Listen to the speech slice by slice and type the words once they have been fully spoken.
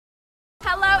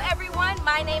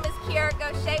My name is Kiara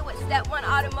Gaucher with Step One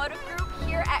Automotive Group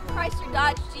here at Chrysler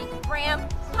Dodge Jeep Ram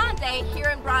Hyundai here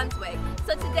in Brunswick.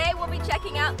 So today we'll be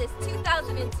checking out this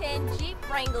 2010 Jeep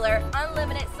Wrangler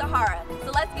Unlimited Sahara.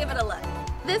 So let's give it a look.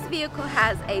 This vehicle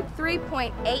has a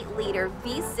 3.8-liter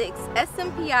V6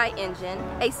 SMPI engine,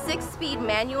 a 6-speed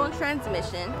manual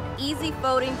transmission, easy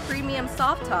folding premium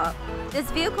soft top. This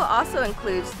vehicle also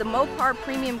includes the Mopar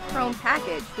Premium Chrome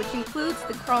package, which includes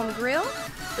the chrome grille,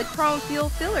 the chrome fuel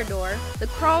filler door, the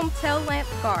chrome tail lamp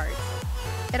guards.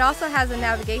 It also has a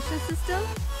navigation system,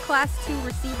 Class 2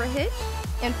 receiver hitch,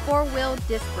 and 4-wheel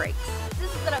disc brakes. This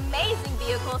is an amazing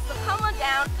vehicle, so come on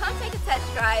down, come take a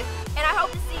test drive, and I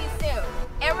hope to see you soon.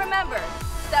 And remember,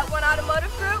 Step One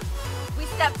Automotive Group, we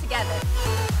step together.